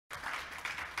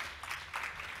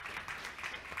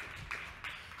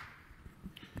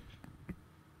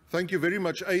Thank you very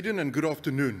much, Aidan, and good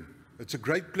afternoon. It's a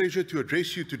great pleasure to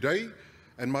address you today,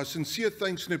 and my sincere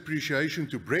thanks and appreciation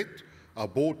to Brett, our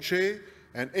board chair,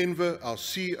 and Enver, our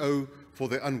CEO, for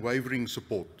their unwavering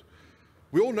support.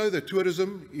 We all know that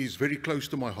tourism is very close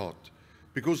to my heart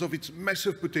because of its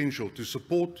massive potential to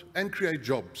support and create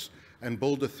jobs and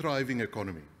build a thriving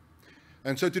economy.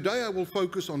 And so today I will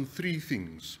focus on three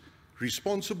things: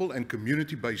 responsible and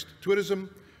community-based tourism,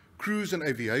 cruise and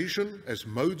aviation as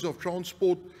modes of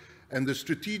transport, and the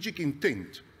strategic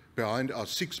intent behind our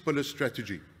six-pillar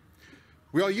strategy.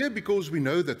 We are here because we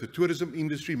know that the tourism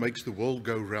industry makes the world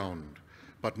go round,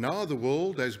 but now the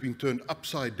world has been turned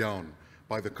upside down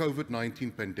by the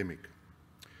COVID-19 pandemic.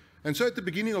 And so at the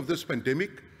beginning of this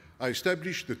pandemic, I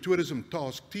established the Tourism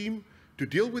Task Team to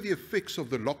deal with the effects of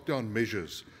the lockdown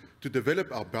measures, to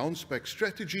develop our bounce-back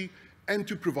strategy, and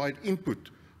to provide input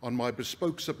on my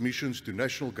bespoke submissions to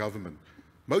national government,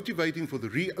 motivating for the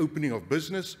reopening of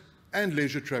business and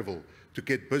leisure travel to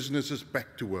get businesses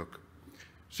back to work.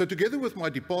 So together with my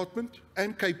department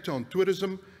and Cape Town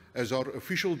Tourism as our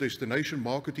official destination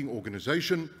marketing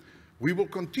organization, we will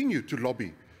continue to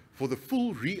lobby for the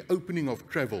full reopening of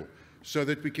travel so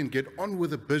that we can get on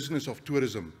with the business of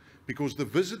tourism, because the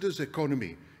visitors'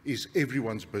 economy is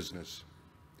everyone's business.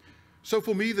 So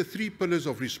for me, the three pillars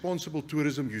of responsible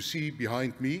tourism you see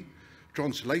behind me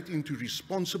translate into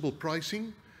responsible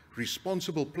pricing,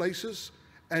 responsible places,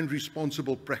 and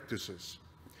responsible practices.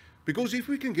 Because if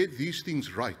we can get these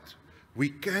things right, we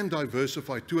can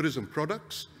diversify tourism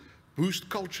products, boost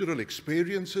cultural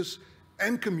experiences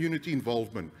and community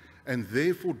involvement, and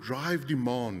therefore drive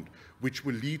demand, which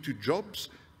will lead to jobs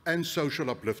and social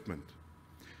upliftment.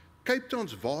 Cape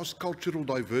Town's vast cultural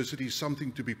diversity is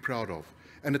something to be proud of,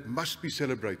 and it must be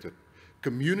celebrated.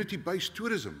 Community-based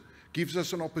tourism gives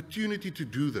us an opportunity to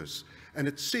do this, and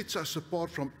it sets us apart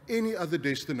from any other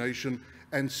destination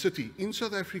and city in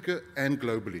South Africa and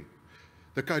globally.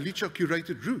 The Kailicha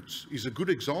curated routes is a good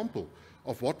example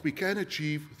of what we can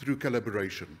achieve through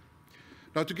collaboration.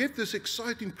 Now, to get this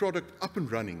exciting product up and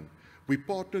running, we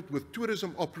partnered with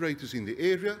tourism operators in the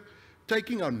area,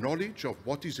 taking our knowledge of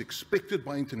what is expected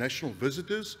by international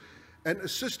visitors and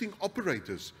assisting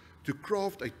operators to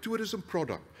craft a tourism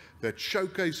product that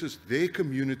showcases their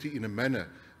community in a manner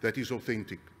that is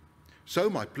authentic. So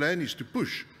my plan is to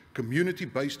push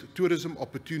community-based tourism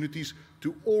opportunities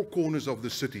to all corners of the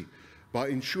city by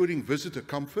ensuring visitor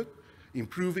comfort,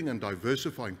 improving and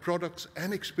diversifying products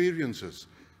and experiences,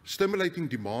 stimulating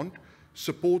demand,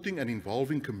 supporting and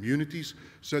involving communities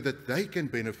so that they can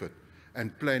benefit,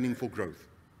 and planning for growth.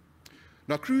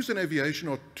 Now, cruise and aviation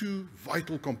are two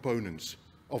vital components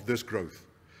of this growth.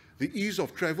 The ease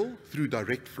of travel through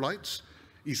direct flights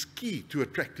is key to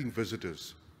attracting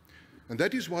visitors. And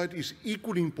that is why it is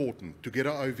equally important to get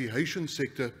our aviation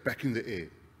sector back in the air.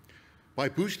 By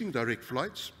boosting direct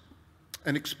flights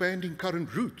and expanding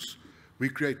current routes, we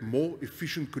create more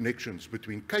efficient connections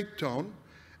between Cape Town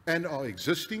and our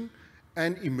existing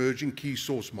and emerging key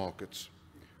source markets.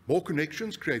 More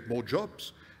connections create more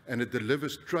jobs, and it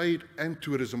delivers trade and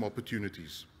tourism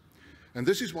opportunities. And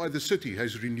this is why the city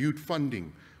has renewed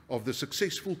funding of the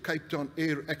successful Cape Town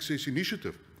Air Access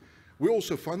Initiative. We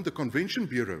also fund the Convention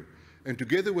Bureau, and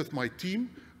together with my team,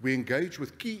 we engage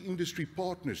with key industry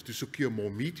partners to secure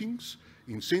more meetings,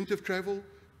 incentive travel,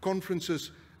 conferences,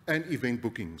 and event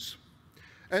bookings.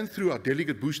 And through our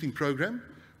delegate boosting program,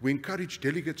 we encourage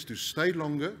delegates to stay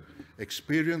longer,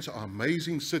 experience our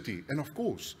amazing city, and of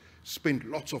course, spend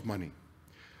lots of money.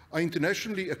 Our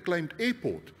internationally acclaimed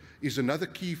airport is another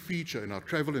key feature in our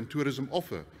travel and tourism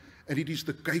offer, and it is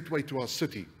the gateway to our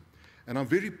city. And I'm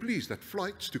very pleased that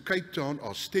flights to Cape Town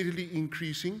are steadily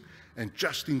increasing and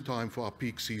just in time for our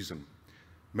peak season.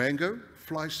 Mango,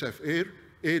 FlySaf Air,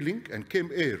 Airlink, and Chem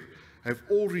Air have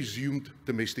all resumed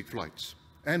domestic flights.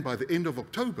 And by the end of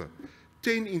October,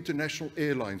 10 international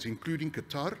airlines, including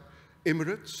Qatar,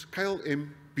 Emirates, KLM,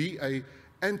 BA,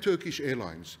 and Turkish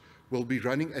Airlines, will be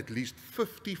running at least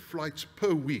 50 flights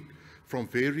per week from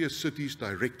various cities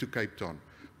direct to Cape Town.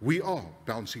 We are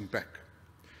bouncing back.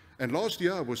 And last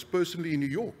year, I was personally in New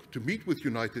York to meet with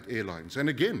United Airlines. And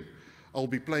again, I'll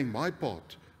be playing my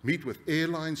part, meet with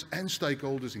airlines and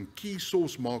stakeholders in key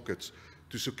source markets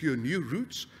to secure new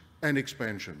routes and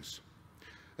expansions.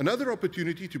 Another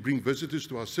opportunity to bring visitors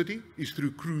to our city is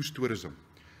through cruise tourism,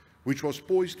 which was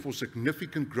poised for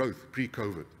significant growth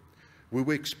pre-COVID. We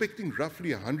were expecting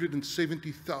roughly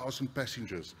 170,000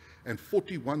 passengers and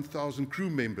 41,000 crew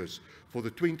members for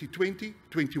the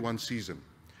 2020-21 season.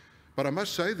 But I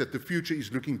must say that the future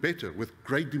is looking better with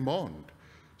great demand.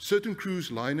 Certain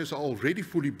cruise liners are already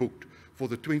fully booked for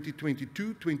the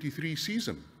 2022-23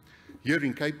 season. Here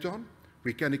in Cape Town,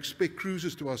 we can expect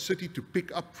cruises to our city to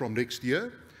pick up from next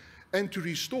year and to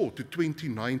restore to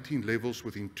 2019 levels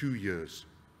within 2 years.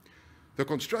 The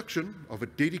construction of a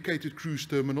dedicated cruise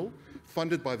terminal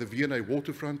funded by the V&A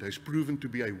Waterfront has proven to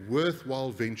be a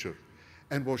worthwhile venture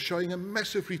and was showing a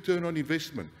massive return on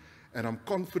investment, and I'm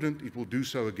confident it will do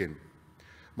so again.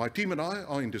 My team and I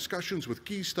are in discussions with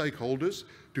key stakeholders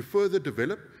to further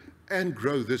develop and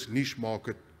grow this niche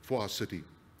market for our city.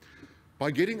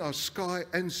 By getting our sky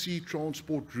and sea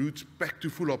transport routes back to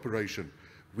full operation,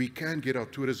 we can get our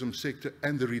tourism sector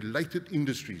and the related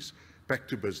industries back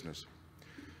to business.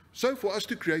 So for us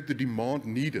to create the demand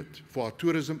needed for our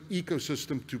tourism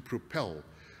ecosystem to propel,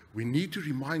 we need to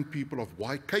remind people of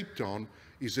why Cape Town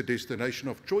is a destination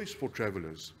of choice for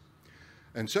travelers.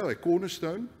 And so a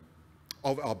cornerstone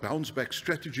of our bounce back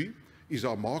strategy is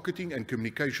our marketing and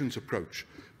communications approach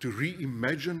to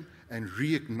reimagine and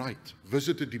reignite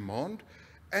visitor demand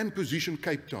and position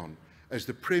Cape Town as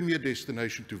the premier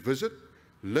destination to visit,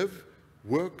 live,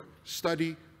 work,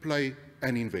 study, play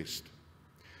and invest.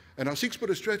 And our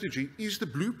six-pillar strategy is the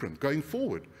blueprint going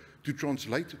forward to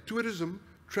translate tourism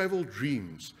travel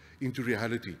dreams into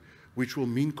reality, which will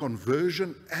mean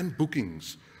conversion and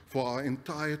bookings for our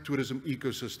entire tourism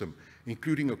ecosystem,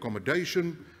 including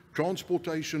accommodation,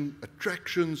 transportation,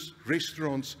 attractions,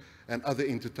 restaurants, and other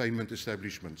entertainment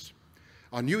establishments.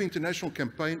 Our new international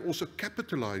campaign also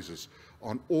capitalizes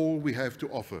on all we have to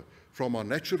offer, from our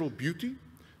natural beauty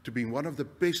to being one of the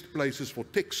best places for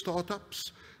tech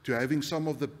startups, to having some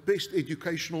of the best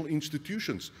educational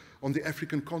institutions on the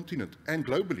African continent and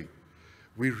globally.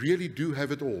 We really do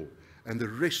have it all, and the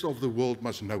rest of the world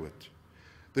must know it.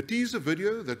 The teaser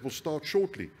video that will start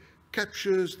shortly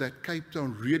captures that Cape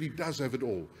Town really does have it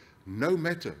all, no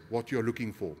matter what you're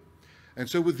looking for. And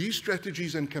so with these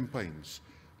strategies and campaigns,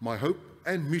 my hope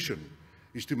and mission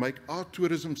is to make our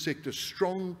tourism sector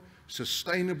strong,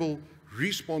 sustainable,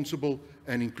 responsible,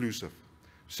 and inclusive.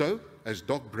 So, as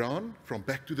Doc Brown from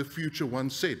Back to the Future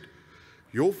once said,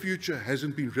 your future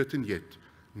hasn't been written yet.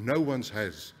 No one's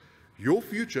has. Your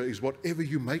future is whatever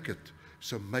you make it,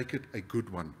 so make it a good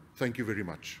one. Thank you very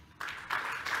much.